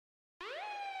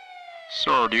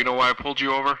Sir, do you know why I pulled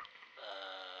you over?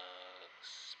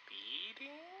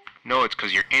 Speeding? No, it's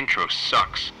because your intro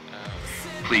sucks.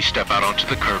 Please step out onto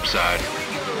the curbside.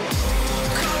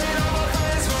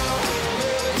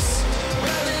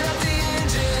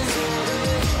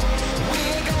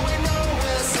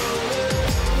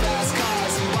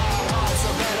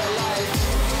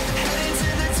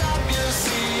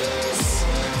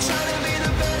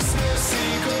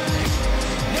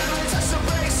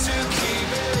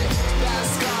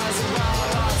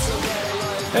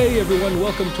 Hey everyone,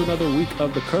 welcome to another week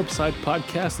of the Curbside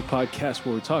Podcast, the podcast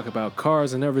where we talk about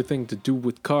cars and everything to do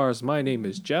with cars. My name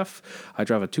is Jeff. I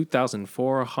drive a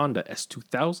 2004 Honda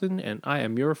S2000, and I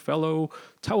am your fellow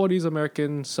Taiwanese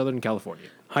American, Southern California.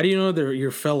 How do you know they're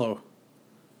your fellow?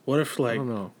 What if, like, I don't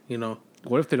know. you know?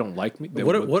 What if they don't like me? They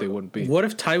What wouldn't be. What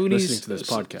if Taiwanese, listening to this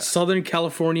podcast? Southern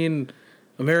Californian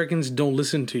Americans don't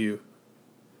listen to you?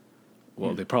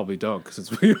 Well, they probably don't,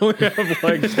 because we only have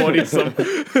like 20-some.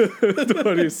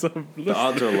 The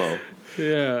odds are low.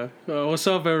 Yeah. What's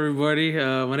up, everybody?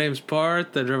 My name's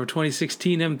Parth. I drive a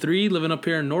 2016 M3, living up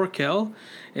here in NorCal,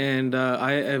 and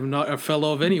I am not a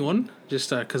fellow of anyone,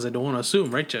 just because I don't want to assume,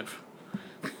 right, Jeff?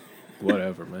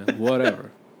 Whatever, man.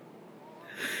 Whatever.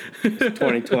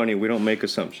 2020, we don't make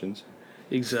assumptions.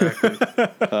 Exactly.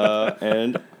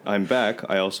 And I'm back.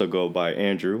 I also go by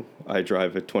Andrew. I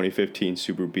drive a 2015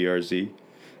 Subaru BRZ.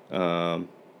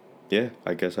 Yeah,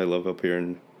 I guess I live up here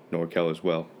in NorCal as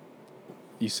well.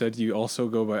 You said you also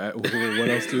go by... What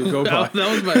else do you go by?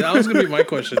 that was going to be my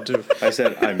question, too. I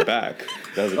said I'm back.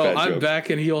 That was a bad I'm joke. back,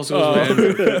 and he also goes by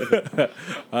Andrew.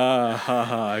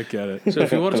 I get it. So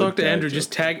if you want to talk to Bad Andrew, joke.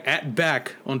 just tag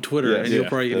 @back on Twitter, Yes. and you'll Yeah.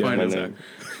 probably That's find my him. name.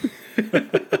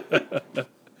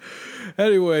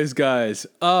 Anyways, guys,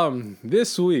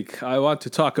 this week I want to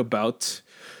talk about,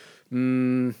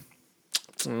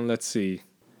 let's see,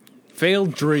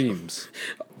 failed dreams.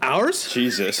 Ours?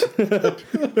 Jesus.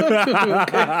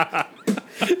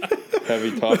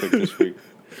 Heavy topic this week.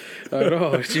 I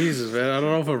know. Jesus, man. I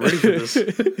don't know if I'm ready for this.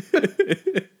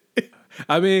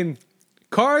 I mean,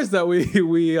 cars that we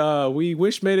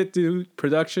wish made it to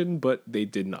production, but they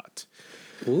did not.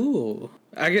 Ooh.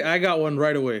 I got one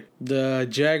right away. The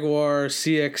Jaguar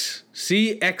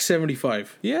CX-75.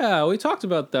 Yeah, we talked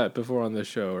about that before on this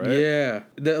show, right? Yeah.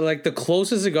 The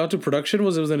closest it got to production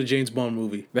was it was in a James Bond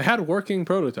movie. They had working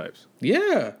prototypes.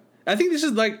 Yeah. I think this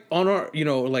is like on our,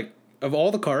 like of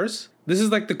all the cars, this is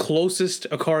like the closest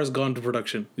a car has gone to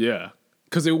production. Yeah.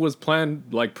 Because it was planned,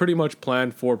 like pretty much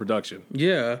planned for production.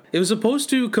 Yeah. It was supposed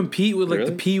to compete with like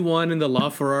Really? the P1 and the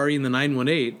LaFerrari and the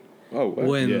 918 Oh, what?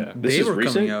 when Yeah. This they is were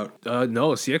coming recent? out.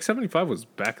 No, CX-75 was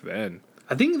back then.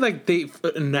 I think like they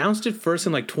announced it first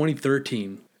in like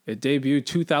 2013. It debuted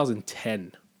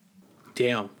 2010.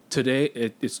 Damn. Today,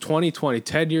 it's 2020,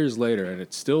 10 years later, and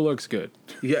it still looks good.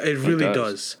 Yeah, it really does.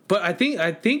 does. But I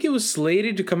think it was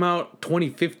slated to come out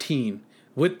 2015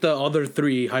 with the other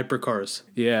three hypercars.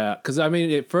 Yeah, because I mean,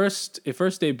 it first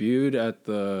debuted at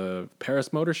the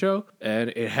Paris Motor Show, and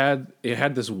it had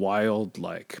this wild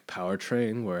like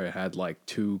powertrain where it had like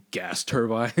two gas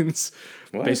turbines,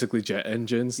 What? basically jet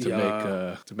engines to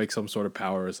Yeah. make some sort of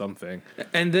power or something.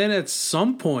 And then at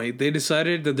some point they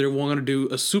decided that they were going to do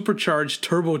a supercharged,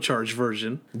 turbocharged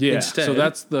version. Yeah, instead.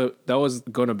 so that was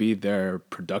going to be their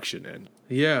production end.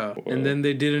 Yeah, and then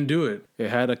they didn't do it. It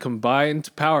had a combined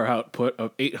power output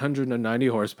of 890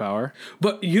 horsepower.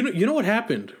 But you know what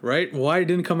happened, right? Why it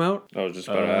didn't come out? I was just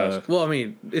about to ask. Well, I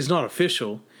mean, it's not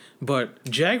official, but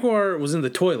Jaguar was in the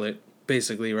toilet,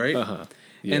 basically, right?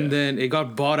 Yeah. And then it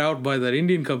got bought out by that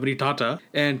Indian company, Tata.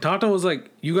 And Tata was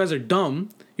like, you guys are dumb.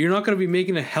 You're not going to be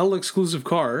making a hell exclusive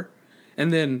car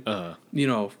and then,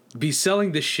 be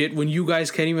selling this shit when you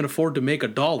guys can't even afford to make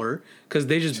 $1 because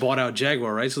they just bought out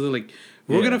Jaguar, right? So they're like,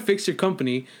 we're Yeah. going to fix your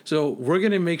company. So we're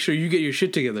going to make sure you get your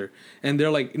shit together. And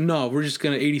they're like, no, we're just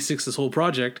going to 86 this whole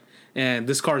project. And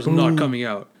this car is not coming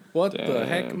out. What the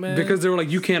heck, man? Because they were like,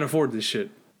 you can't afford this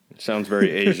shit. Sounds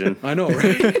very Asian. I know,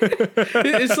 right?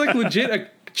 It's like legit a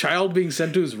child being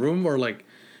sent to his room, or like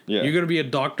Yeah. you're gonna be a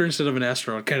doctor instead of an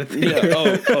astronaut kind of thing.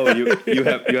 Yeah. You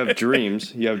have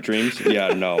dreams. You have dreams. Yeah.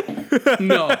 No.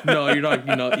 No, you're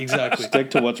not. Exactly.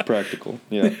 Stick to what's practical.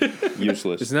 Yeah.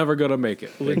 Useless. It's never gonna make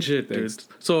it. Legit, Thanks-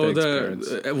 dude. So thanks,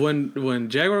 parents. when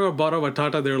Jaguar got bought out by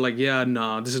Tata, they were like, yeah,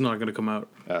 nah, this is not gonna come out.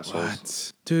 Assholes.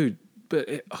 What? Dude, but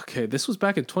this was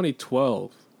back in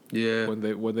 2012 Yeah.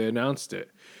 when they announced it.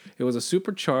 It was a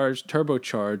supercharged,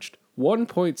 turbocharged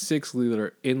 1.6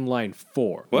 liter inline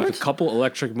 4 with What? a couple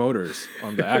electric motors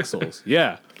on the axles.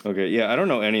 Yeah. Okay. Yeah. I don't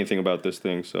know anything about this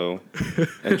thing, so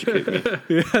educate me.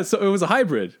 Yeah, so it was a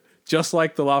hybrid. just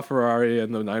like the LaFerrari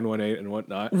and the 918 and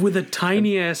whatnot. With a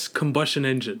tiny ass combustion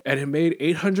engine. And it made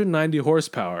 890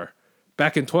 horsepower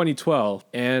back in 2012,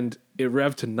 and it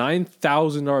revved to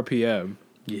 9,000 RPM.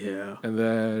 Yeah. And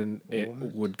then it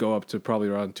would go up to probably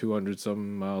around 200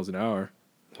 some miles an hour.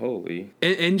 Holy.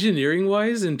 Engineering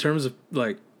wise, in terms of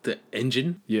like the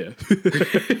engine, Yeah.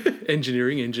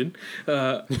 engineering engine,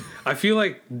 I feel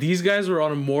like these guys were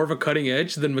on a more of a cutting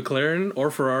edge than McLaren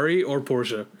or Ferrari or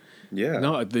Porsche. Yeah.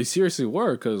 No, they seriously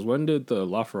were, because when did the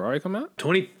LaFerrari come out?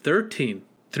 2013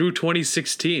 through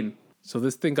 2016. So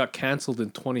this thing got canceled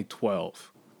in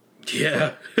 2012.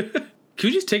 Yeah. Can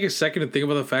we just take a second to think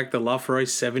about the fact that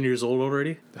LaFerrari's 7 years old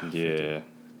already? Yeah.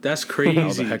 That's How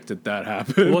crazy. the heck did that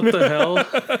happen? What the hell?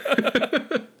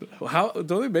 How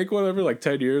don't they make one every like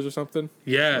 10 years or something?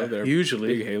 Yeah, They're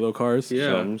usually. big Halo cars.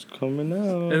 Yeah. Something's coming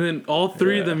out. And then all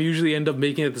three of Yeah. them usually end up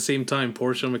making it at the same time: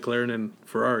 Porsche, McLaren, and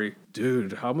Ferrari.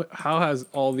 Dude, how has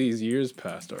all these years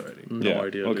passed already? No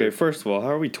idea. Okay, Dude. first of all, how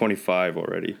are we 25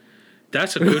 already?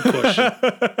 That's a good question.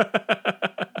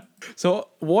 So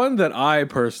one that I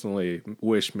personally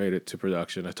wish made it to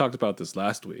production. I talked about this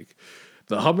last week.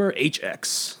 The Hummer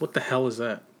HX. What the hell is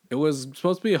that? It was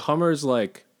supposed to be Hummer's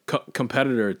like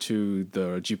competitor to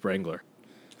the Jeep Wrangler.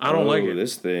 I don't like it.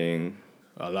 This thing.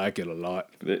 I like it a lot.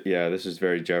 Yeah, this is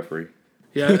very Jeffrey.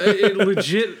 Yeah, it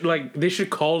legit, like, they should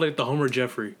call it the Hummer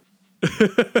Jeffrey.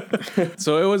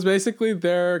 So it was basically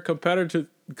their competitor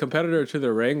to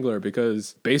the Wrangler,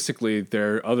 because basically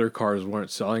their other cars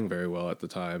weren't selling very well at the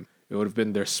time. It would have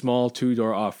been their small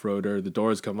 2-door off-roader. The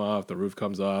doors come off, the roof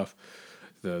comes off,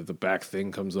 the back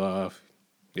thing comes off.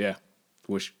 Yeah.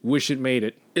 Wish it made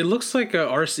it. It looks like a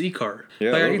RC car.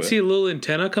 Yeah, Like, a I can little see a little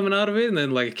antenna coming out of it, and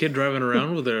then, like, a kid driving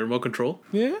around with a remote control.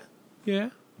 Yeah. Yeah.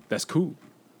 That's cool.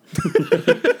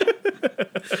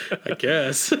 I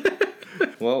guess.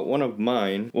 Well, one of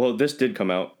mine. Well, this did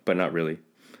come out, but not really.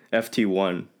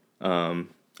 FT1.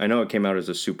 I know it came out as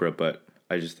a Supra, but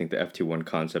I just think the FT1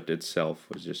 concept itself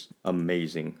was just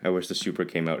amazing. I wish the Supra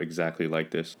came out exactly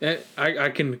like this. I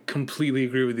can completely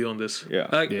agree with you on this.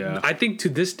 Yeah. Yeah. I think to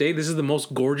this day, this is the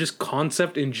most gorgeous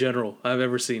concept in general I've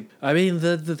ever seen. I mean,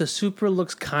 the Supra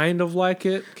looks kind of like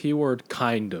it. Keyword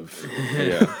kind of.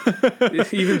 Yeah.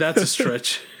 Even that's a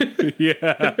stretch.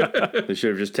 Yeah. They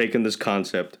should have just taken this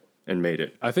concept and made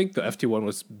it. I think the FT1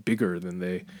 was bigger than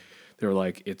they were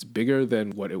like, it's bigger than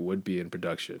what it would be in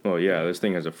production. Oh, yeah, this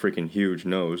thing has a freaking huge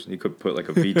nose. You could put like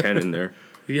a V10 in there.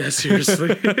 Yeah,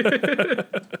 seriously.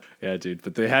 Yeah, dude.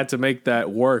 But they had to make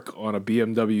that work on a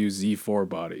BMW Z4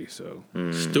 body, so.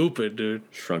 Stupid, dude.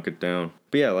 Shrunk it down.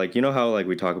 But yeah, like, you know how like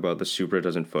we talk about the Supra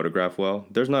doesn't photograph well?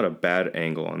 There's not a bad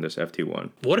angle on this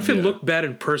FT1. What if it looked bad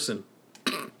in person?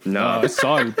 No, I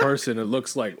saw it in person. It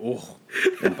looks like, oh,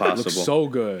 it impossible. looks so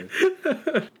good.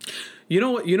 You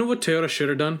know what Toyota should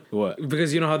have done? What?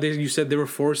 Because you know how you said they were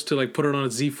forced to like put it on a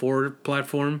Z4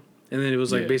 platform, and then it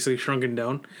was like Yeah. basically shrunken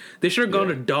down. They should have gone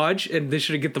to Dodge, and they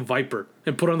should have get the Viper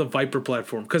and put it on the Viper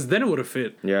platform, because then it would have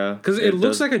fit. Yeah. Because it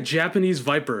looks does- like a Japanese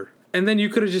Viper, and then you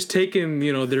could have just taken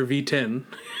their V10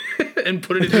 and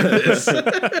put it into this, an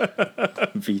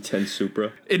V10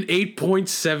 Supra.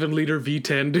 8.7 liter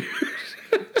V10. Dude.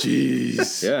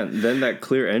 Jeez. Yeah, and then that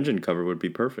clear engine cover would be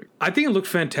perfect. I think it looked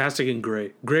fantastic in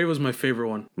gray. Gray was my favorite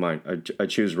one. Mine, I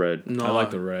choose red. No, I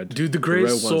like the red. Dude, the gray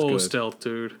red is one's so good. stealth,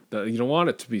 dude. You don't want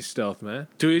it to be stealth, man.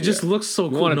 Dude, it just looks so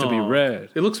cool. want it to be No. red.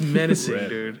 It looks menacing, Red.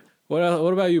 dude. What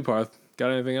about you, Parth?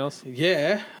 Got anything else?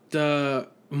 Yeah. The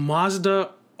Mazda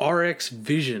RX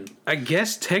Vision. I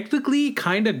guess technically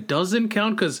kind of doesn't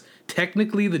count, because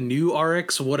technically the new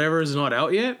RX whatever is not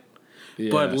out yet. Yeah,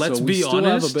 But let's so be we still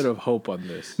honest. have a bit of hope on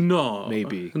this. No.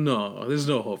 Maybe. No, there's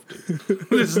no hope, dude.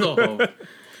 There's no hope.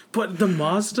 But the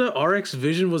Mazda RX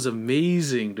Vision was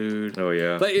amazing, dude. Oh,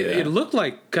 yeah. Like, Yeah. it looked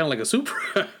like kind of like a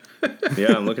Supra.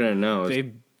 Yeah, I'm looking at it now.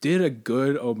 They did a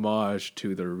good homage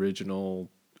to the original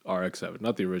RX-7.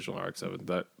 Not the original RX-7,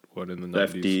 that one in the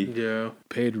 90s. FD. Yeah.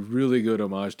 Paid really good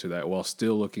homage to that while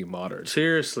still looking modern.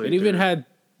 Seriously. It even dude. had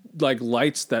like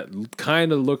lights that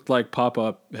kind of looked like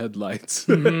pop-up headlights.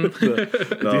 Oh,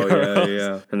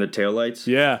 yeah. And the taillights?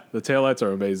 Yeah, the taillights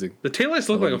are amazing. The taillights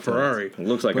look like a Ferrari. It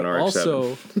looks like But an RX-7.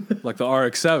 also, like the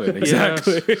RX-7,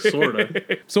 exactly. Yeah, sort of.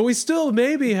 So we still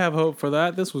maybe have hope for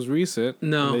that. This was recent.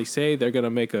 No. They say they're going to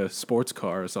make a sports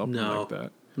car or something No. like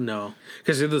that. No.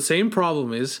 Because the same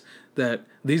problem is that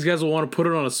these guys will want to put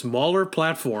it on a smaller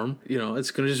platform. You know, it's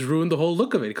going to just ruin the whole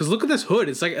look of it. Because look at this hood.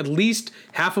 It's like at least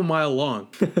half a mile long.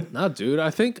 No, dude. I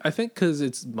think because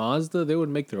it's Mazda, they would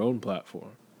make their own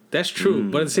platform. That's true.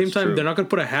 But at the same that's time, true. they're not going to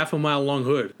put a half a mile long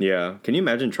hood. Yeah. Can you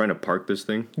imagine trying to park this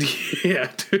thing? Yeah,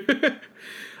 dude.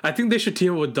 I think they should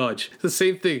team up with Dodge. It's the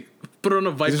same thing. Put on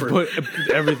a Just Viper.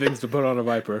 everything's to put on a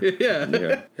Viper.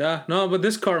 Yeah. No, but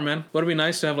this car, man, would it be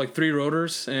nice to have like 3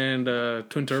 rotors and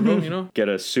twin turbo, you know? Get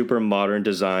a super modern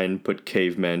design, put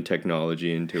caveman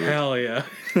technology into it. Hell yeah.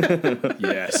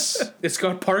 Yes. It's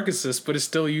got park assist, but it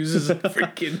still uses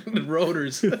freaking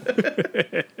rotors.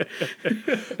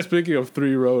 Speaking of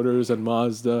 3 rotors and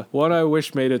Mazda, one I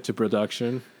wish made it to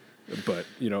production, but,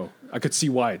 I could see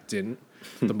why it didn't.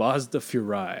 The Mazda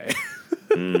Furai.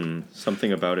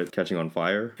 Something about it catching on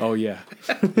fire. Oh, yeah.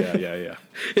 Yeah.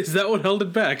 Is that what held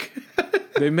it back?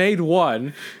 They made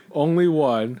one, only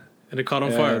one. And it caught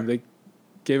on fire. And they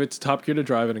gave it to Top Gear to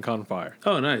drive and it caught on fire.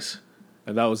 Oh, nice.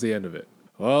 And that was the end of it.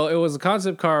 Well, it was a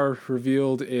concept car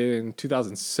revealed in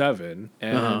 2007,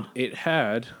 and it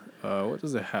had... what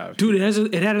does it have? Dude, it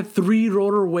had a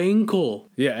 3-rotor Wankel.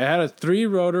 Yeah, it had a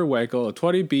 3-rotor Wankel, a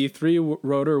 20B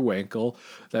 3-rotor Wankel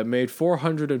that made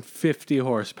 450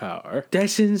 horsepower.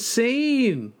 That's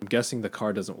insane. I'm guessing the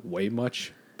car doesn't weigh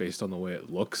much based on the way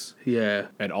it looks. Yeah.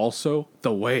 And also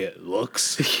the way it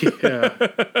looks. Yeah.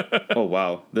 Oh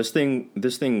wow, this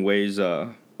thing weighs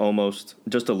almost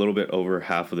just a little bit over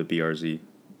half of the BRZ,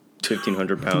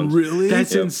 1,500 pounds. Really?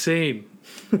 That's Yep. insane.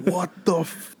 What the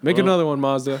Make another one,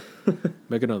 Mazda.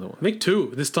 Make another one. Make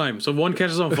 2 this time. So if one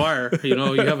catches on fire, you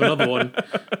have another one.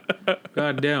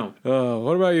 God damn.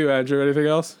 What about you, Andrew? Anything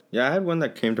else? Yeah, I had one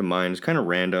that came to mind. It's kind of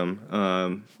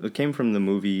random. It came from the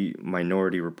movie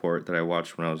Minority Report that I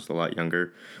watched when I was a lot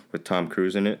younger with Tom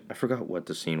Cruise in it. I forgot what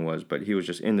the scene was, but he was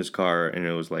just in this car and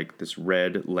it was like this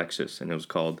red Lexus and it was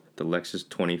called the Lexus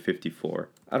 2054.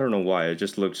 I don't know why. It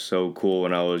just looked so cool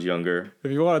when I was younger.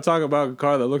 If you want to talk about a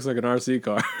car that looks like an RC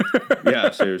car.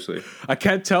 Yeah, seriously. I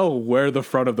can't tell where the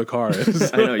front of the car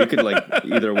is. I know, you could like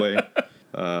either way.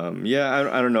 Yeah,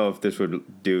 I don't know if this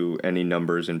would do any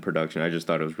numbers in production. I just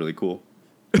thought it was really cool.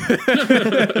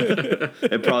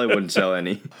 It probably wouldn't sell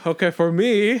any. Okay, for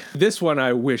me, this one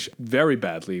I wish very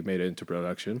badly made it into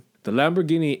production. The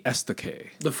Lamborghini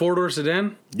Estake. The 4-door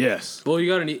sedan? Yes. Well,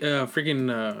 you got a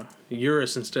freaking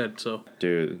Urus instead, so.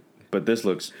 Dude, but this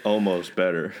looks almost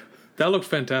better. That looked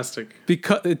fantastic.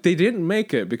 Because they didn't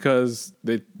make it because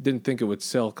they didn't think it would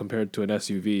sell compared to an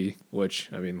SUV, which,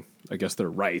 I mean, I guess they're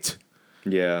right.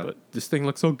 Yeah. But this thing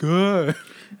looks so good.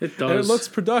 It does. And it looks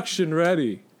production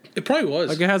ready. It probably was.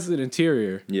 Like it has an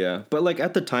interior. Yeah. But like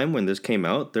at the time when this came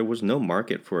out, there was no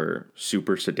market for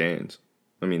super sedans.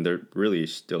 I mean, there really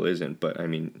still isn't, but I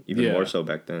mean, even more so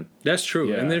back then. That's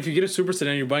true. Yeah. And then if you get a super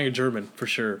sedan, you're buying a German, for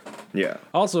sure. Yeah.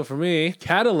 Also for me,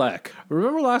 Cadillac.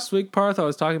 Remember last week, Parth, I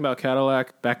was talking about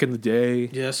Cadillac back in the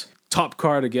day? Yes. Top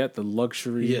car to get, the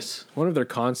luxury. Yes. One of their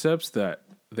concepts that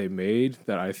they made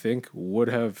that I think would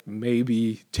have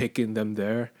maybe taken them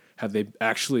there had they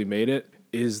actually made it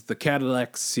is the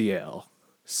Cadillac CL.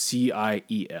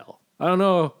 CIEL. I don't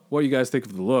know what you guys think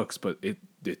of the looks, but it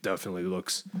definitely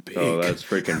looks big. Oh, that's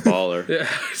freaking baller. Yeah,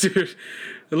 dude.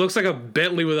 It looks like a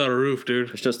Bentley without a roof,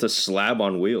 dude. It's just a slab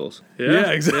on wheels.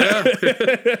 Yeah, exactly.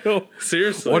 Yeah.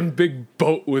 Seriously. One big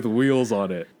boat with wheels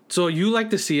on it. So you like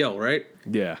the CL, right?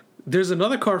 Yeah. There's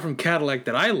another car from Cadillac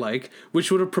that I like,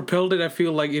 which would have propelled it, I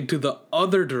feel like, into the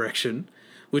other direction,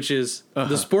 which is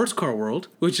the sports car world,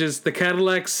 which is the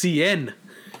Cadillac CN.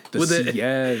 The with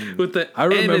CN. With the I N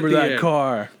remember at the that end.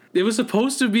 car. It was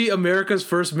supposed to be America's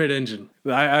first mid-engine.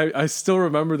 I still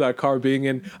remember that car being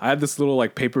in. I had this little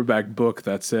like paperback book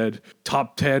that said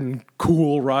top 10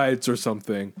 cool rides or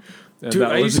something. And Dude,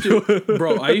 that I was-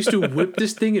 used to whip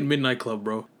this thing in Midnight Club,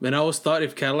 bro. And I always thought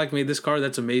if Cadillac made this car,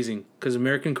 that's amazing. Because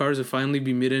American cars would finally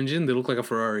be mid-engine. They look like a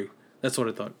Ferrari. That's what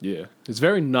I thought. Yeah. It's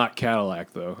very not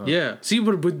Cadillac though. Huh? Yeah. See,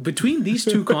 but between these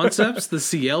two concepts, the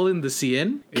CL and the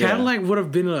CN, Cadillac would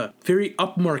have been a very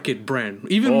upmarket brand.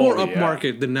 Even more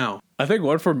upmarket than now. I think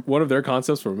one of their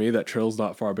concepts for me that trails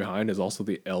not far behind is also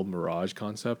the El Mirage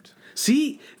concept.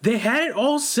 See, they had it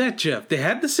all set, Jeff. They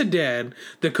had the sedan,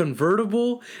 the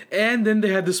convertible, and then they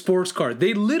had the sports car.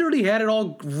 They literally had it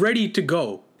all ready to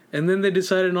go. And then they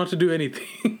decided not to do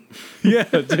anything. Yeah,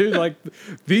 dude, like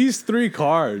these 3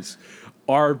 cars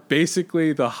are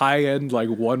basically the high-end like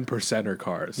 1%er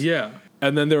cars. Yeah.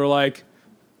 And then they were like,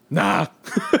 nah.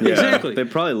 Yeah. Exactly. They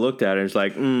probably looked at it and it's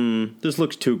like, this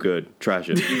looks too good. Trash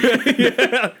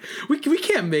it. We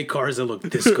can't make cars that look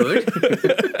this good.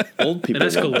 Old people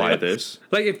won't buy this.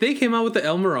 Like, if they came out with the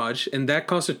El Mirage, and that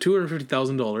costed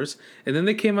 $250,000, and then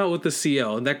they came out with the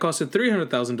CL, and that costed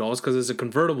 $300,000 because it's a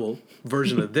convertible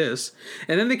version of this,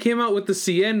 and then they came out with the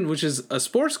CN, which is a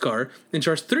sports car, and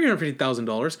charged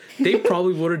 $350,000, they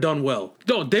probably would have done well.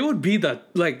 No, they would be they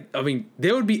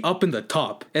would be up in the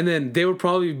top, and then they would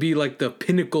probably be like the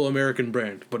pinnacle American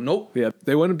brand. But nope. Yeah,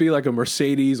 they wouldn't be like a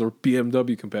Mercedes or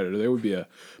BMW competitor. They would be a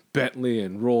Bentley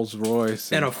and Rolls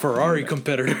Royce And a Ferrari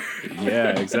competitor.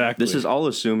 yeah, exactly. This is all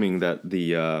assuming that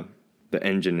the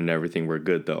engine and everything were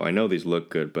good, though. I know these look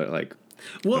good, but like,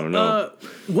 I don't know.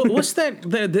 What's that?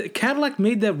 The Cadillac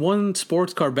made that one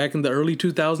sports car back in the early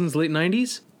 2000s, late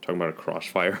 90s. Talking about a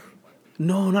Crossfire.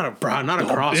 No, not a Crossfire,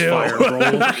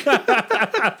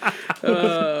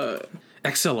 bro.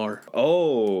 XLR.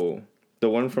 Oh, the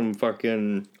one from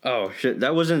fucking... Oh, shit.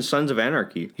 That was in Sons of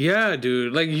Anarchy. Yeah,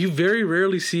 dude. Like, you very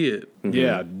rarely see it.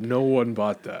 Yeah, no one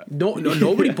bought that. No,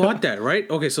 nobody bought that, right?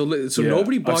 Okay, so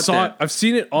nobody bought that. I've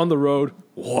seen it on the road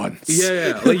once.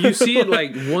 Yeah. Like, you see it,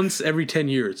 like, once every 10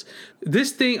 years.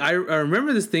 This thing, I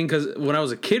remember this thing because when I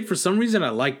was a kid, for some reason, I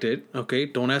liked it. Okay,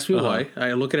 don't ask me why.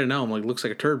 I look at it now, I'm like, looks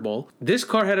like a turd ball. This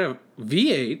car had a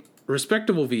V8,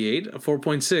 respectable V8, a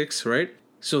 4.6, right?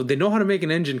 So they know how to make an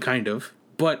engine, kind of.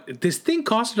 But this thing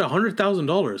costed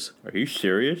 $100,000. Are you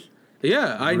serious?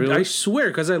 Yeah, Really? I swear,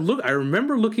 because I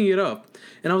remember looking it up,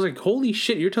 and I was like, "Holy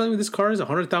shit! You're telling me this car is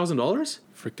 $100,000?"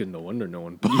 Freaking no wonder no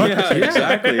one bought it. Yeah,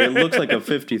 exactly. It looks like a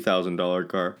 $50,000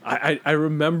 car. I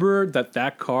remember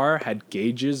that car had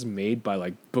gauges made by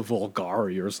like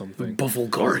Bulgari or something.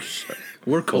 Bulgari.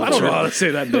 We're cultured. I don't know how to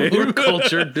say that name. We're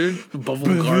cultured, dude.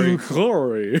 Bulgari.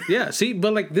 Bulgari. Yeah. See,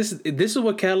 but like this is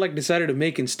what Cadillac decided to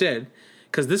make instead,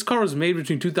 because this car was made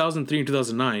between 2003 and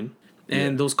 2009.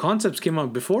 And those concepts came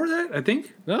out before that, I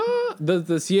think. No, the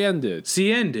CN did.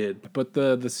 CN did. But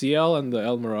the CL and the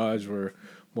El Mirage were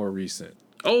more recent.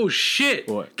 Oh, shit.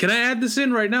 What? Can I add this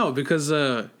in right now? Because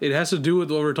it has to do with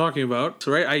what we're talking about.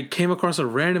 So, right, I came across a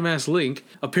random-ass link.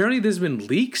 Apparently, there's been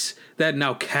leaks that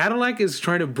now Cadillac is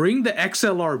trying to bring the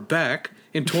XLR back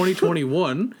in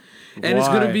 2021. And it's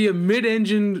going to be a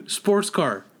mid-engine sports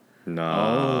car.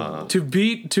 Nah. To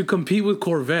compete with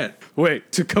Corvette.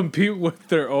 Wait, to compete with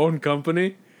their own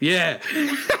company? Yeah.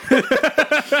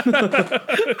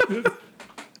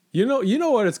 You know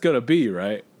what it's gonna be,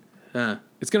 right?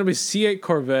 It's gonna be C8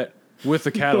 Corvette with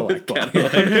a Cadillac body.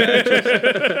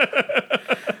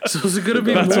 So is it going to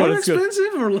be That's what more it's gonna-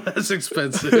 expensive or less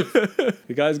expensive?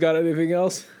 You guys got anything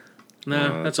else?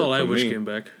 Nah, that's all I for wish me. came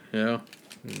back. Yeah.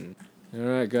 All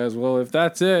right, guys. Well, if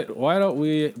that's it, why don't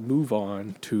we move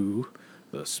on to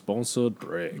the sponsored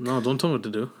break? No, don't tell me what to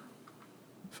do.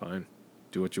 Fine.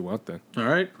 Do what you want then. All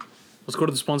right. Let's go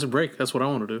to the sponsored break. That's what I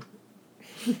want to do.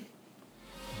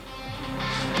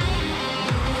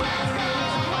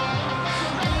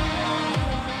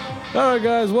 All right,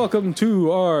 guys. Welcome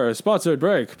to our sponsored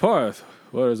break. Parth,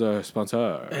 what is our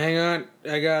sponsor? Hang on,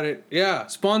 I got it. Yeah,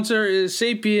 sponsor is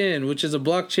Sapien, which is a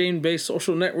blockchain-based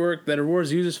social network that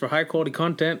rewards users for high-quality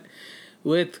content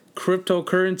with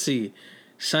cryptocurrency.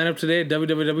 Sign up today at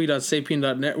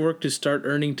www.sapien.network to start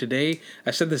earning today.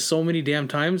 I said this so many damn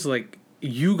times, like,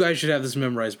 you guys should have this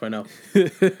memorized by now. All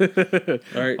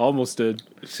right. Almost did.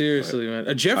 Seriously,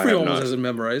 man. Jeffrey have almost not. has it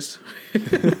memorized.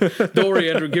 Don't worry,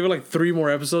 Andrew. Give it like 3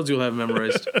 more episodes, you'll have it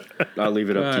memorized. I'll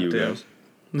leave it up to you damn.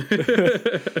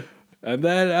 guys. And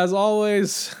then, as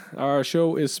always, our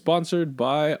show is sponsored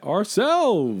by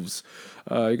ourselves.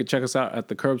 You can check us out at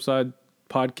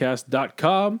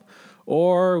thecurbsidepodcast.com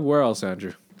or where else,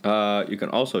 Andrew? You can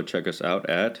also check us out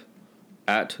at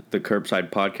the Curbside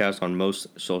Podcast on most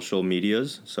social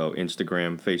medias. So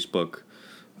Instagram, Facebook.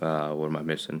 What am I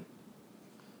missing?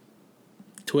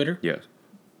 Twitter? Yes.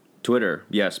 Twitter,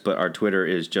 yes, but our Twitter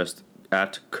is just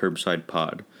at Curbside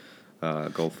Pod.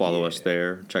 Go follow us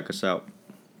there. Check us out.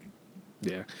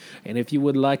 Yeah. And if you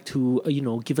would like to,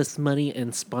 give us money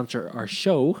and sponsor our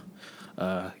show,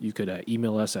 you could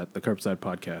email us at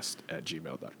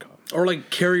thecurbsidepodcast@gmail.com. Or like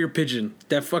carrier pigeon.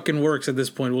 That fucking works at this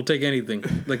point. We'll take anything.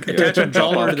 Like attach a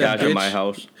Drop dollar off to that cash bitch. at my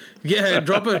house. Yeah,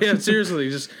 drop it. Yeah, seriously.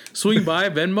 Just swing by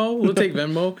Venmo. We'll take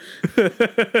Venmo.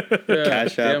 Yeah,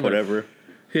 Cash damn App, it. whatever.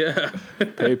 Yeah.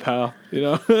 PayPal,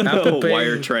 Apple Pay.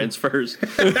 Wire transfers.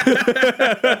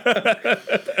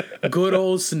 Good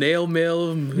old snail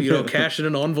mail, cash in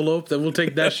an envelope. Then we'll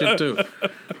take that shit too.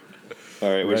 All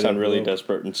right, we Right sound really envelope.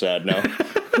 desperate and sad now.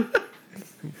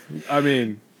 I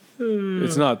mean,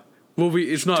 it's not Well,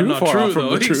 it's not too far true off from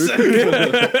though. the truth.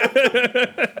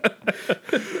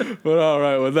 But all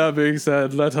right, with that being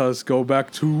said, let us go back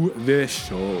to the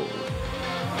show.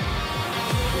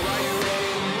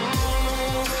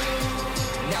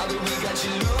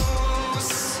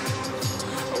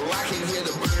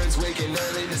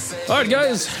 All right,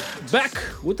 guys, back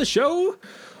with the show.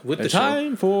 With the And show.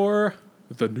 time for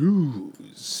the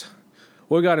news.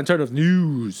 What we got in terms of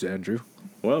news, Andrew?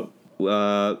 Well,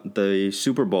 the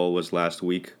Super Bowl was last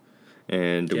week,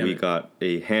 and Damn we it. got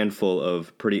a handful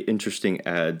of pretty interesting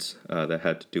ads that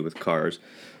had to do with cars.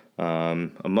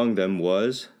 Among them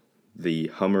was the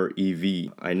Hummer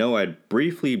EV. I know I'd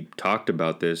briefly talked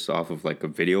about this off of like a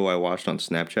video I watched on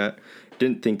Snapchat.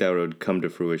 Didn't think that would come to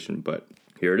fruition, but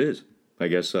here it is. I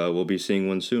guess we'll be seeing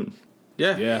one soon.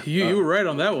 Yeah. You were right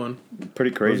on that one.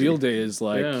 Pretty crazy. Reveal day is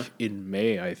in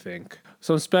May, I think.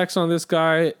 Some specs on this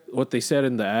guy, what they said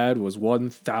in the ad was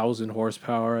 1,000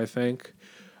 horsepower, I think.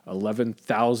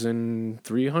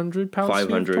 11,300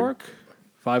 pounds-feet of torque.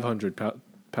 500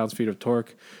 pounds-feet of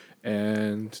torque.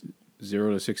 And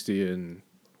 0 to 60 in,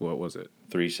 what was it?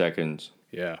 3 seconds.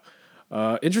 Yeah.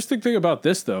 Interesting thing about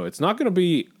this, though, it's not going to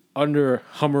be under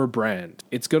Hummer brand.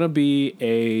 It's going to be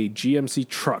a GMC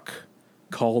truck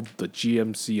called the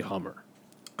GMC Hummer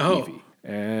EV.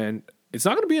 And it's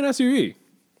not going to be an SUV.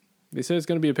 They said it's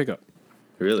going to be a pickup.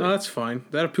 Really? Oh, that's fine.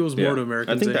 That appeals more to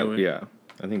Americans anyway.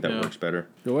 I think that works better.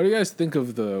 So what do you guys think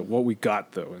of what we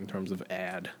got, though, in terms of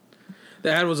ad?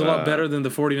 The ad was a lot better than the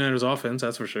 49ers offense,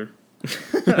 that's for sure.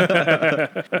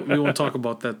 We won't talk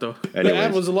about that, though. Anyways. The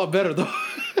ad was a lot better, though.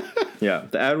 Yeah,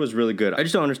 the ad was really good. I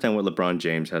just don't understand what LeBron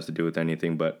James has to do with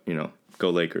anything, but, go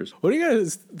Lakers. What do you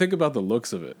guys think about the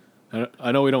looks of it?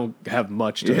 I know we don't have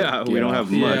much to we don't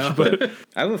have much, Yeah. but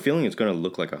I have a feeling it's going to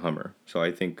look like a Hummer. So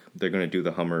I think they're going to do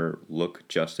the Hummer look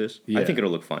justice. Yeah. I think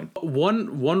it'll look fine.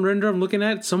 One render I'm looking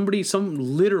at,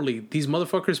 literally, these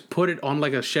motherfuckers put it on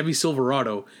like a Chevy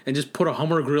Silverado and just put a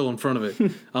Hummer grill in front of it.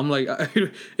 I'm like,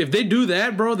 if they do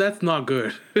that, bro, that's not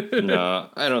good. Nah,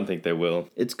 I don't think they will.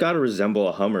 It's got to resemble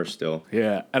a Hummer still.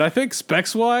 Yeah, and I think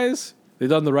specs-wise, they've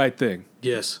done the right thing.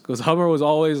 Yes. Because Hummer was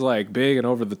always like big and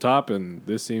over the top, and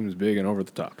this seems big and over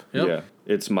the top. Yep. Yeah,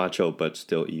 it's macho, but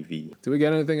still EV. Do we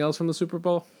get anything else from the Super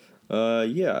Bowl?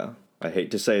 Yeah. I hate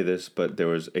to say this, but there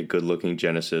was a good-looking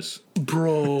Genesis.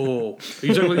 Bro.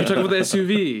 You're talking about the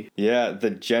SUV. Yeah, the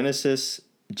Genesis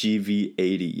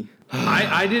GV80.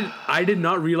 I did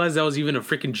not realize that was even a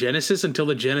freaking Genesis until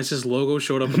the Genesis logo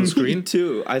showed up on the screen. Me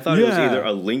too. I thought it was either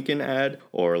a Lincoln ad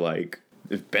or like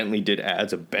if Bentley did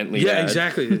ads, a Bentley ad. Yeah,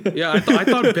 exactly. Yeah, I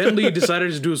thought Bentley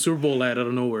decided to do a Super Bowl ad out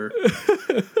of nowhere.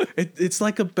 It's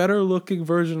like a better looking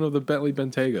version of the Bentley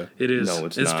Bentayga. It is. No,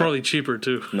 it's not. It's not. probably cheaper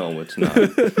too. No, it's not.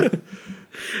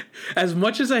 As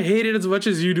much as I hate it as much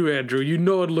as you do, Andrew, you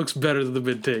know it looks better than the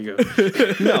Bentayga.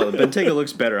 No, the Bentayga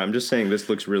looks better. I'm just saying this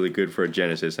looks really good for a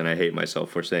Genesis, and I hate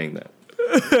myself for saying that.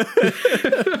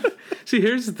 See,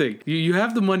 here's the thing. You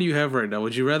have the money you have right now.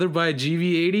 Would you rather buy a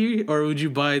GV80 or would you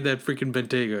buy that freaking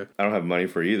Bentayga? I don't have money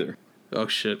for either. Oh,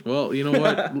 shit. Well, you know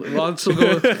what? Let's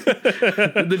go with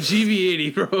the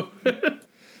GV80, bro.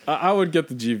 I would get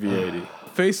the GV80.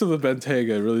 Face of the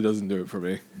Bentayga really doesn't do it for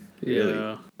me. Really?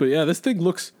 Yeah. But yeah, this thing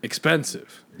looks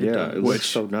expensive. Yeah, it looks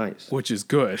so nice. Which is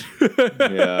good.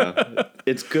 Yeah.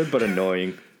 It's good but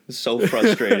annoying. It's so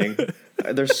frustrating.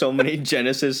 There's so many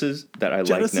Genesises that I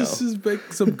Genesis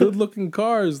make some good looking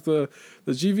cars. The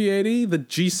GV80, the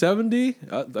G70.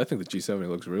 I think the G70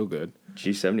 looks real good.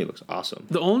 G70 looks awesome.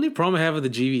 The only problem I have with the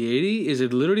GV80 is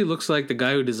it literally looks like the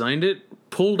guy who designed it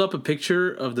pulled up a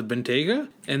picture of the Bentayga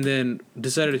and then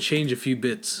decided to change a few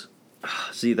bits.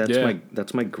 See,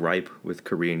 that's my gripe with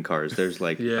Korean cars. There's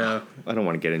like, Yeah. I don't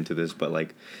want to get into this, but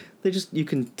like, you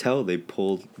can tell they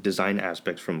pulled design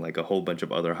aspects from like a whole bunch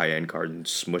of other high end cars and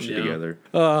smush it together.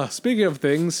 Speaking of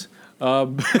things,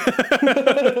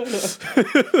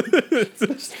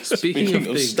 Speaking of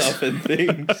things, stuff and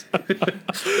things.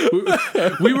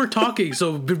 we were talking,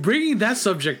 so bringing that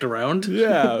subject around.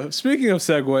 yeah. Speaking of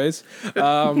Segways,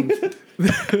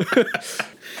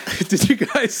 did you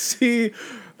guys see?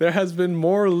 There has been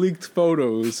more leaked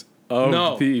photos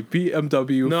of the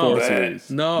BMW 4 Series.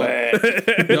 No,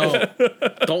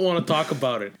 don't want to talk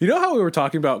about it. You know how we were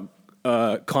talking about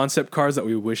concept cars that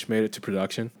we wish made it to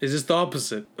production? Is this the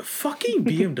opposite? Fucking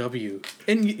BMW.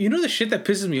 And you know the shit that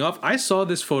pisses me off? I saw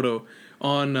this photo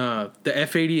on the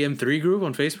F80 M3 group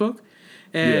on Facebook.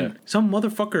 And some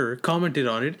motherfucker commented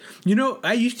on it. You know,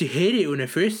 I used to hate it when I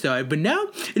first saw it, but now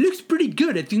it looks pretty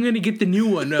good. I think I'm going to get the new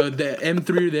one, the M3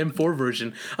 or the M4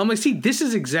 version. I'm like, see, this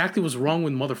is exactly what's wrong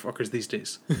with motherfuckers these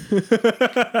days.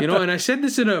 You know, and I said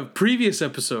this in a previous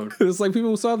episode. It's like people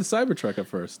who saw the Cybertruck at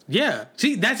first. Yeah.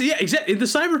 See, exactly. In the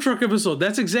Cybertruck episode,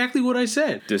 that's exactly what I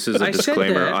said. This is a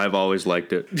disclaimer. I've always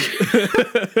liked it.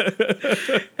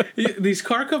 These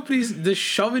car companies just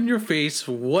shove in your face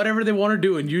whatever they want to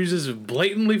do, and you just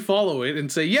blatantly follow it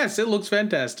and say, yes, it looks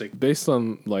fantastic. Based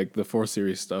on like the 4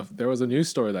 Series stuff, there was a news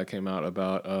story that came out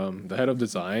about the head of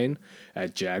design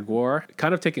at Jaguar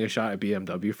kind of taking a shot at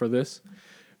BMW for this.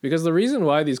 Because the reason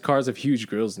why these cars have huge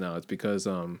grills now is because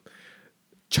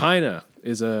China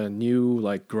is a new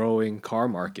like growing car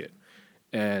market,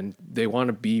 and they want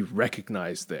to be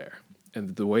recognized there.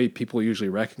 And the way people usually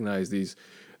recognize these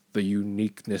the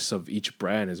uniqueness of each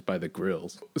brand is by the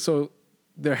grills. So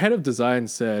their head of design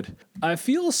said, I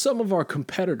feel some of our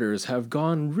competitors have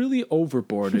gone really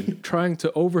overboard in trying to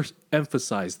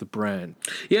overemphasize the brand.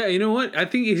 Yeah, you know what? I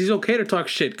think he's okay to talk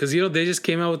shit because, they just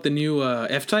came out with the new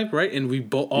F-Type, right? And we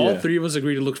all three of us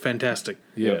agreed it looked fantastic.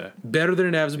 Yeah. Better than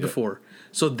it has before.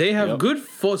 So they have good,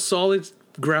 solid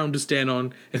ground to stand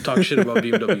on and talk shit about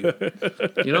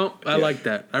BMW. I like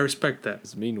that. I respect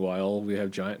that. Meanwhile, we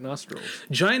have giant nostrils.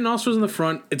 Giant nostrils in the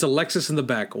front. It's a Lexus in the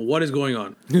back. What is going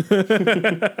on?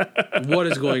 What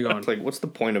is going on? It's like, what's the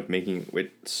point of making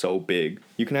it so big?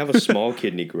 You can have a small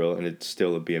kidney grill and it's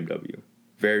still a BMW.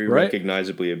 Very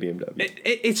recognizably a BMW.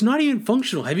 It's not even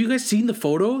functional. Have you guys seen the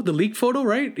photo? The leaked photo,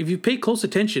 right? If you pay close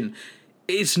attention,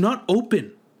 it's not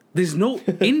open. There's no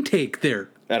intake there.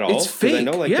 At all? It's fake. I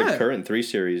know the current 3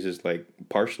 Series is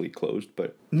partially closed,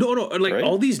 but... No,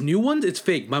 all these new ones, it's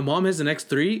fake. My mom has an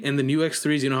X3, and the new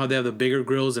X3s, you know how they have the bigger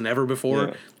grills than ever before?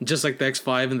 Yeah. Just like the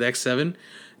X5 and the X7.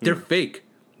 They're fake.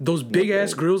 Those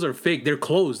big-ass grills are fake. They're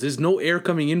closed. There's no air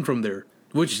coming in from there.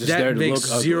 Which, that makes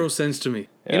zero sense to me.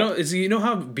 Yeah. You know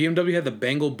how BMW had the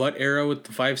bangle butt era with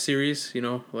the 5 Series?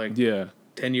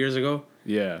 10 years ago?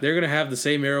 Yeah. They're going to have the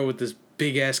same era with this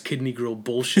big-ass kidney grill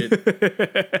bullshit.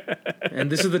 And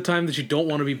this is the time that you don't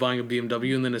want to be buying a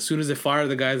BMW, and then as soon as they fire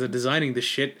the guys that are designing this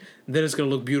shit, then it's going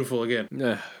to look beautiful again.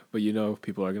 But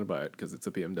people are going to buy it because it's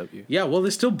a BMW. Yeah, well, they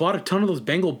still bought a ton of those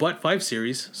Bengal Butt 5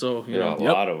 Series, so, a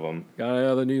lot of them. Got any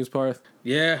other news, Parth?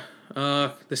 Yeah,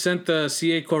 they sent the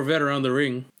C8 Corvette around the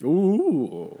ring.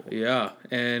 Ooh. Yeah,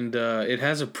 and it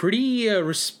has a pretty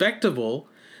respectable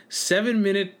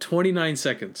 7-minute, 29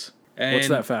 seconds. And what's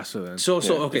that faster than?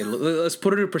 Okay, let's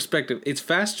put it in perspective. It's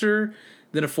faster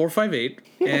than a 458,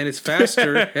 and it's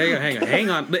faster. hang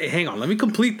on. Let me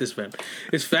complete this, man.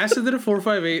 It's faster than a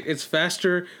 458. It's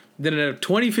faster than a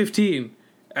 2015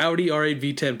 Audi R8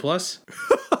 V10 Plus.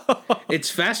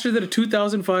 It's faster than a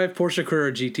 2005 Porsche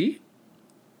Carrera GT.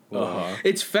 Uh-huh.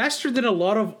 It's faster than a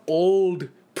lot of old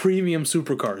premium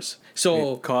supercars.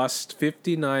 So it cost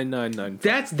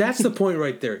 $59,995. That's the point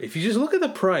right there. If you just look at the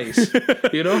price,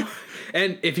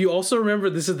 and if you also remember,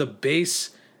 this is the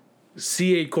base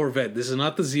C8 Corvette. This is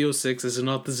not the Z06. This is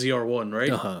not the ZR1,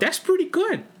 right? Uh-huh. That's pretty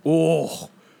good. Oh,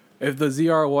 if the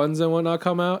ZR1s and whatnot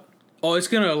come out, it's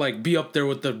gonna be up there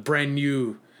with the brand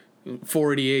new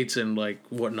 488s and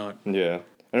whatnot. Yeah,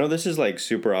 I know this is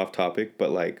super off topic,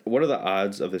 but what are the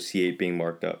odds of the C8 being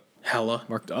marked up? Hella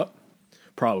marked up.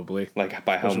 Probably.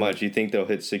 By how much? You think they'll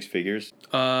hit 6 figures?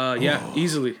 Yeah,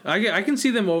 easily. I can see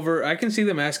them over. I can see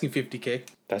them asking $50,000.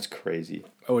 That's crazy.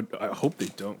 I hope they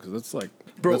don't, because that's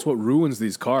that's what ruins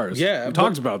these cars. Yeah, we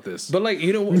talked about this. But when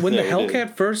the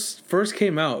Hellcat first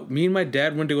came out, me and my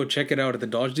dad went to go check it out at the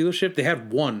Dodge dealership. They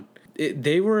had one.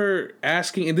 They were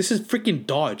asking, and this is freaking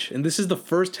Dodge, and this is the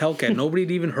first Hellcat. Nobody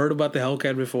had even heard about the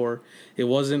Hellcat before. It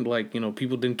wasn't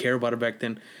people didn't care about it back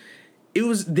then.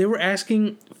 They were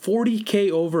asking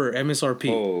 $40,000 over MSRP.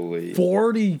 Holy.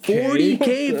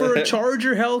 $40,000 for a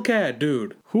Charger Hellcat,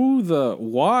 dude.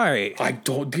 Why? I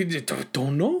don't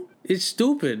know. It's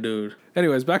stupid, dude.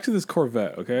 Anyways, back to this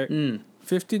Corvette, okay?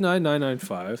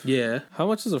 $59,995. Yeah. How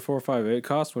much does a 458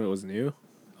 cost when it was new?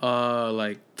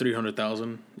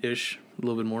 $300,000 ish, a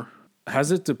little bit more.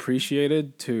 Has it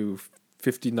depreciated to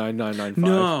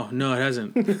 $59,995? No, it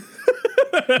hasn't.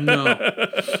 No.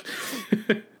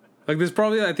 There's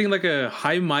probably, I think, a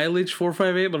high mileage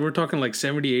 458. We're talking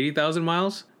 70,000, 80,000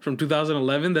 miles from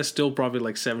 2011. That's still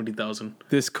probably 70,000.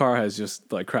 This car has just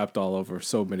crapped all over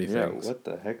so many things. What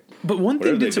the heck? But one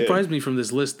thing did surprise me from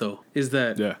this list, though, is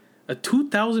that a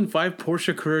 2005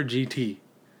 Porsche Carrera GT.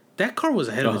 That car was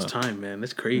ahead of its time, man.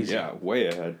 That's crazy. Yeah, way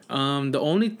ahead. The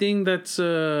only thing that's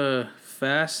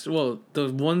fast,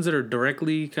 the ones that are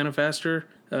directly kind of faster,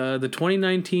 the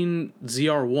 2019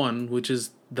 ZR1, which is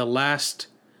the last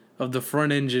of the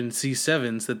front engine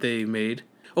C7s that they made.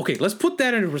 Okay, let's put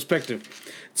that into perspective.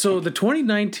 So the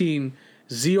 2019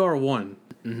 ZR1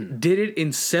 did it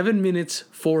in 7 minutes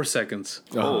 4 seconds.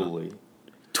 Holy.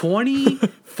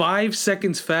 25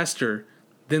 seconds faster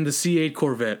than the C8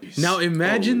 Corvette. Now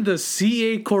imagine the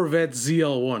C8 Corvette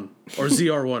ZL1 or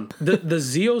ZR1. The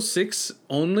Z06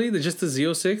 only, just the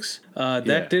Z06,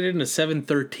 that did it in a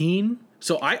 713.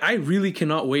 So I really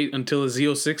cannot wait until the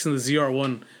Z06 and the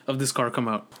ZR1 of this car come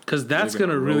out, because that's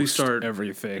gonna really start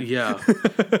everything. Yeah.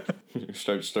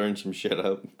 Start stirring some shit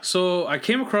up. So I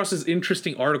came across this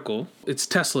interesting article. It's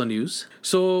Tesla news.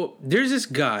 So there's this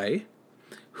guy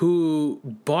who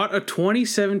bought a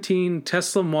 2017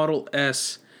 Tesla Model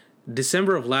S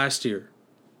December of last year,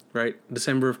 right?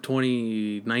 December of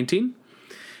 2019.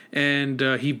 and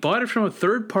he bought it from a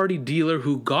third-party dealer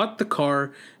who got the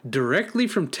car directly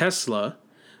from Tesla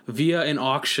via an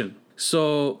auction.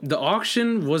 So the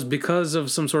auction was because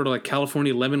of some sort of like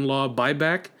California lemon law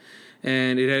buyback,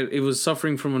 and it was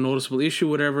suffering from a noticeable issue,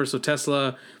 whatever. So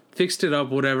Tesla fixed it up,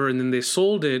 whatever, and then they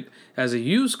sold it as a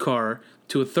used car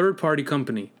to a third-party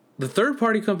company. The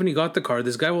third-party company got the car.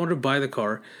 This guy wanted to buy the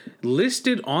car.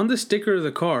 Listed on the sticker of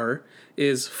the car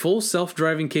is full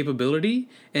self-driving capability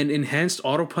and enhanced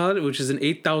autopilot, which is an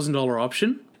 $8,000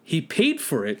 option. He paid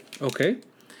for it, okay?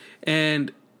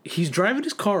 And he's driving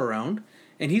his car around,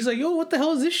 and he's like, yo, what the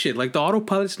hell is this shit? Like, the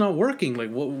autopilot's not working. Like,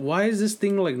 why is this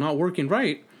thing, like, not working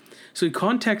right? So he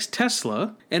contacts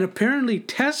Tesla, and apparently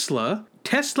Tesla,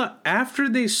 after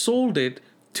they sold it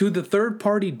to the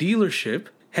third-party dealership,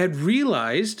 had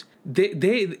realized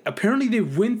they apparently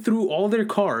went through all their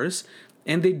cars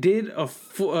and they did a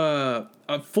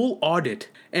full audit,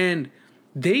 and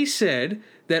they said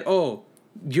that, oh,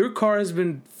 your car has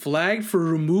been flagged for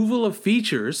removal of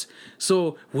features.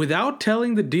 So without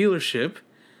telling the dealership,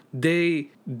 they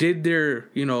did their,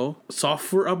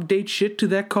 software update shit to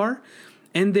that car,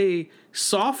 and they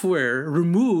software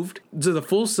removed the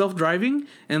full self-driving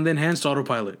and the enhanced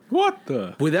autopilot. What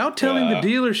the? Without telling the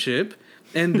dealership,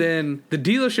 and then the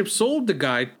dealership sold the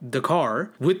guy the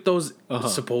car with those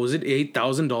supposed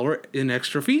 $8,000 in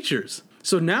extra features.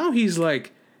 So now he's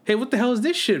like, hey, what the hell is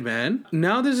this shit, man?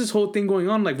 Now there's this whole thing going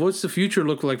on, like, what's the future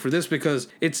look like for this? Because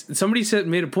somebody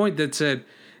made a point that said,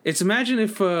 imagine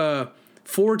if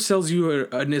Ford sells you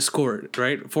an Escort,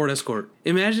 right? Ford Escort.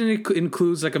 Imagine it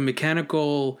includes like a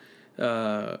mechanical,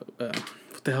 what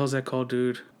the hell is that called,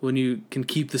 dude? When you can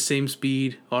keep the same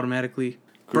speed automatically.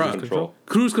 Cruise control.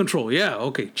 Cruise control, yeah,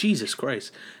 okay. Jesus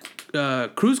Christ.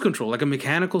 Cruise control, like a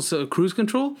mechanical cruise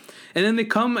control. And then they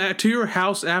come to your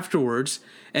house afterwards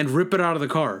and rip it out of the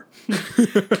car.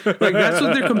 Like, that's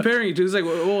what they're comparing it to. It's like,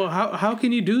 well, how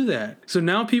can you do that? So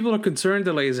now people are concerned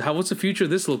that, like, what's the future of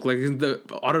this look like? Is the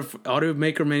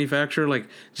automaker manufacturer, like,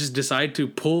 just decide to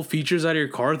pull features out of your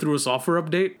car through a software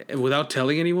update without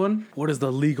telling anyone? What is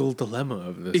the legal dilemma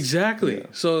of this? Exactly. Yeah.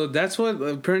 So that's what,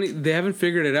 apparently, they haven't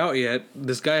figured it out yet.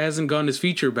 This guy hasn't gotten his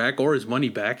feature back or his money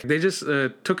back. They just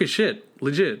took his shit,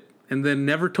 legit. And then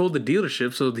never told the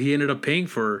dealership, so he ended up paying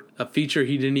for a feature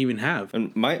he didn't even have.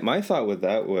 And my thought with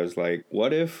that was, like,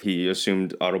 what if he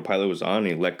assumed autopilot was on and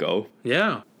he let go?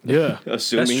 Yeah. Yeah.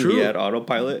 Assuming That's true. he had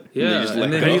autopilot? Yeah.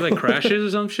 And then he, like, crashes or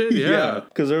some shit? Yeah.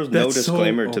 Because there was no That's so-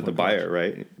 disclaimer oh to my the buyer,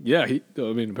 right? Yeah,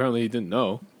 apparently he didn't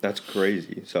know. That's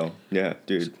crazy. So, yeah,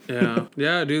 dude. Yeah.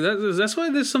 Yeah, dude. That's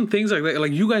why there's some things like that.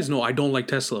 Like, you guys know I don't like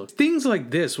Tesla. Things like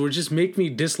this will just make me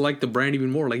dislike the brand even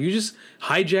more. Like, you just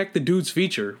hijack the dude's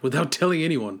feature without telling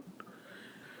anyone.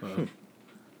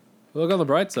 Look on the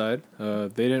bright side. They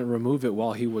didn't remove it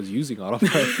while he was using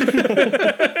autopilot.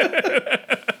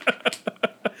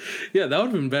 Yeah, that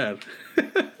would have been bad.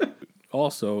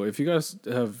 Also, if you guys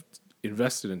have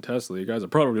invested in Tesla, you guys are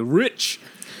probably rich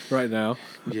right now.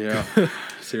 Yeah.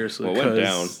 Seriously. Well, it went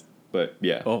down, but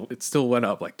yeah. Oh, it still went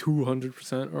up like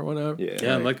 200% or whatever. Yeah.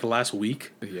 Yeah, in like the last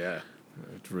week. Yeah,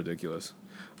 it's ridiculous.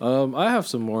 I have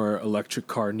some more electric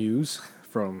car news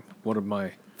from one of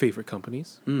my favorite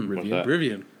companies, Rivian. that?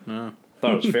 Rivian. Oh.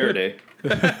 Thought it was Faraday.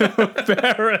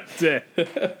 Faraday.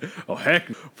 Oh, heck.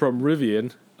 From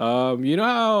Rivian. You know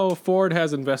how Ford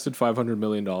has invested $500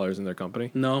 million in their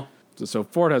company? No. So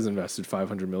Ford has invested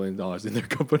 $500 million in their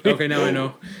company. Okay, now I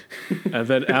know. And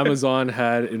then Amazon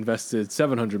had invested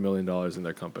 $700 million in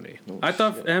their company. I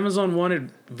thought Amazon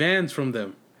wanted vans from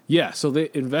them. Yeah, so they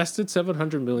invested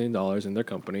 $700 million in their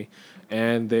company,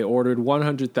 and they ordered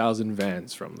 100,000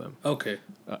 vans from them. Okay.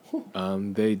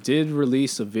 They did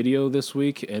release a video this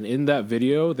week, and in that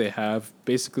video, they have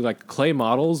basically like clay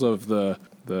models of the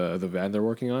van they're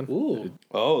working on. Ooh.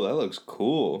 Oh, that looks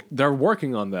cool. They're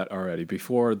working on that already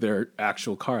before their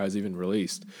actual car has even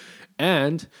released.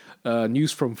 And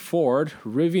news from Ford,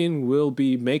 Rivian will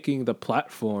be making the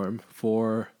platform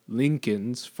for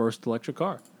Lincoln's first electric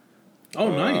car. Oh,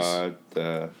 nice.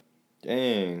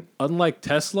 Dang. Unlike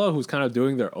Tesla, who's kind of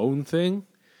doing their own thing,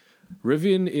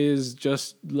 Rivian is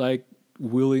just like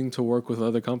willing to work with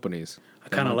other companies. I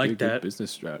kind of like that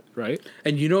business strat, right?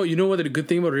 And you know what the good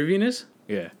thing about Rivian is?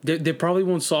 Yeah. They probably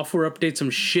won't software update some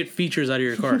shit features out of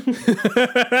your car.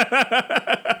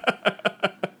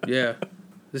 Yeah.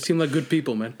 They seem like good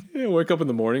people, man. Yeah, wake up in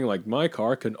the morning like, my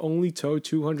car can only tow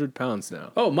 200 pounds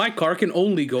now. Oh, my car can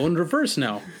only go in reverse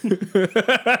now.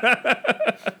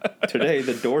 Today,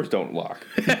 the doors don't lock.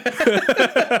 They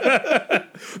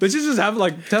should just have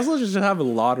like Tesla should just have a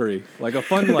lottery, like a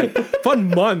fun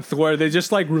month where they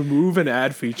just like remove and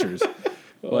add features.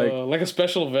 Like a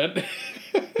special event.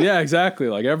 Yeah, exactly.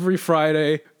 Like every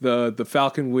Friday, the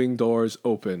Falcon Wing doors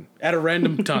open. At a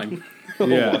random time.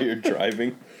 Yeah. While you're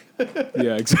driving.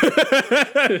 Yeah, exactly.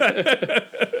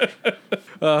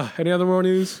 Any other more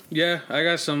news? Yeah, I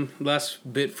got some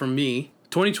last bit from me.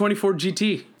 2024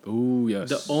 GT. Ooh, yes.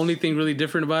 The only thing really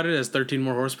different about it is 13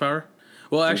 more horsepower.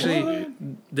 Well, actually,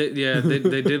 they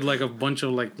did like a bunch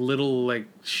of like little like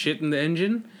shit in the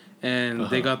engine, and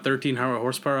they got 13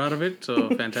 horsepower out of it. So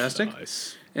fantastic.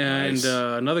 Nice. And Nice.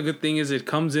 Another good thing is it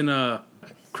comes in a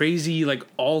crazy like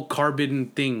all carbon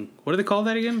thing. What do they call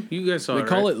that again? You guys saw They it,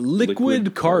 call right? it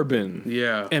liquid carbon.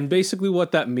 Yeah. And basically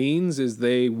what that means is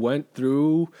they went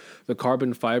through the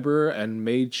carbon fiber and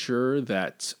made sure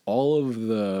that all of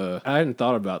the... I hadn't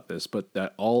thought about this, but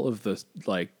that all of the,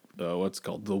 like, what's it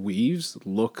called? The weaves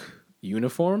look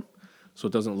uniform. So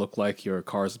it doesn't look like your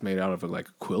car's made out of like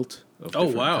a quilt. Of Oh,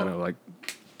 wow. Kind of like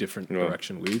different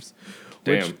direction weaves.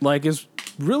 Damn. Which, like, is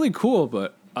really cool,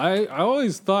 but I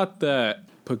always thought that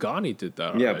Pagani did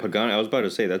that. Yeah, already. Pagani. I was about to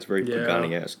say that's very Yeah.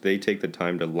 Pagani-esque. They take the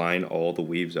time to line all the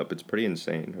weaves up. It's pretty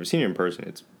insane. I've seen it in person.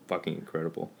 It's fucking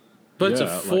incredible. But it's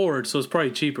Yeah, a like- Ford, so it's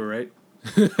probably cheaper, right?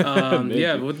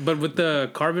 Yeah, but with the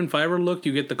carbon fiber look,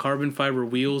 you get the carbon fiber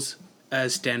wheels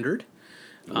as standard.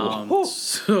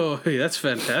 So hey, that's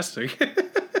fantastic.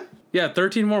 Yeah,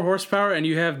 13 more horsepower, and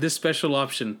you have this special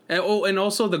option. And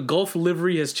also the Gulf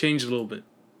livery has changed a little bit.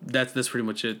 That's pretty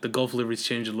much it. The Gulf livery's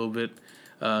changed a little bit.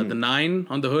 The 9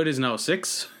 on the hood is now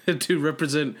 6 to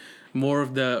represent more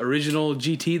of the original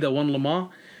GT that won Le Mans.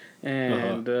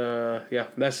 And yeah,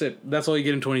 that's it. That's all you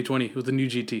get in 2020 with the new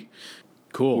GT.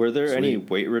 Cool. Were there any Sweet.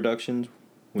 weight reductions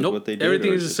with Nope, what they did?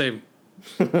 everything or is the same.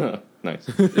 Nice.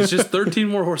 It's just 13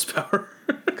 more horsepower.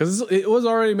 Because it was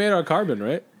already made out of carbon,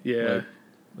 right? Yeah.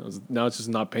 Like, now it's just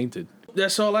not painted.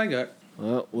 That's all I got.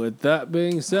 Well, with that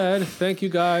being said, thank you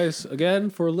guys again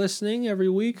for listening every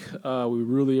week. We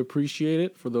really appreciate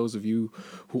it. For those of you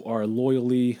who are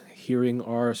loyally hearing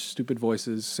our stupid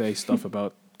voices say stuff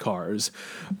about cars.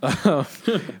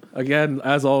 Again,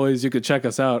 as always, you could check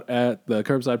us out at the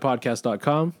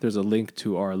curbsidepodcast.com. There's a link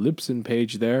to our Libsyn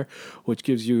page there, which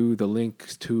gives you the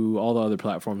link to all the other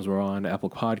platforms we're on: Apple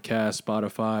Podcasts,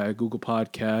 Spotify, Google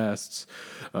Podcasts,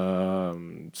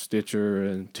 Stitcher,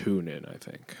 and TuneIn, I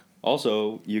think.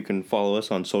 Also, you can follow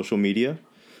us on social media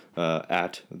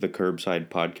at the Curbside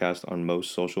Podcast on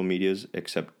most social medias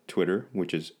except Twitter,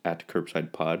 which is at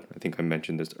Curbside Pod. I think I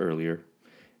mentioned this earlier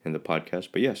in the podcast,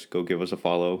 but yes, go give us a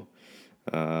follow.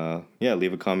 Yeah,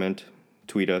 leave a comment,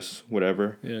 tweet us,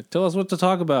 whatever. Yeah, tell us what to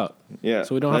talk about. Yeah,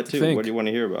 So we don't that have to too. think. What do you want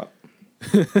to hear about?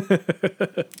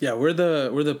 Yeah, we're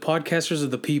the podcasters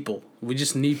of the people. We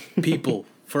just need people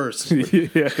first.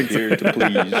 Yeah, Here to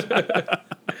please.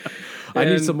 I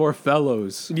need And- some more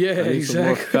fellows. Yeah, I need some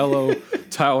more exactly. fellow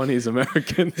Taiwanese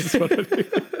Americans.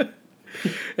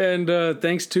 And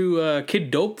thanks to Kid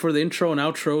Dope for the intro and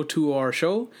outro to our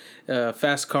show,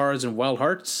 Fast Cars and Wild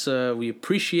Hearts. We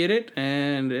appreciate it,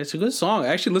 and it's a good song. I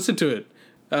actually listened to it.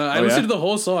 I listened to the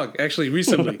whole song, actually,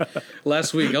 recently,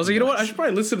 last week. I was like, you know what? I should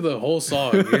probably listen to the whole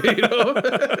song. You know?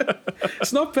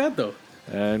 It's not bad, though.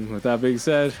 And with that being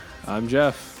said, I'm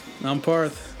Jeff. I'm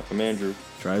Parth. I'm Andrew.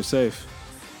 Drive safe.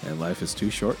 And life is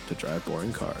too short to drive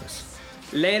boring cars.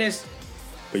 Latest.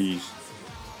 Peace.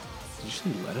 Did you say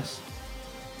lettuce?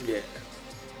 Yeah.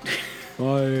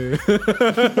 Bye.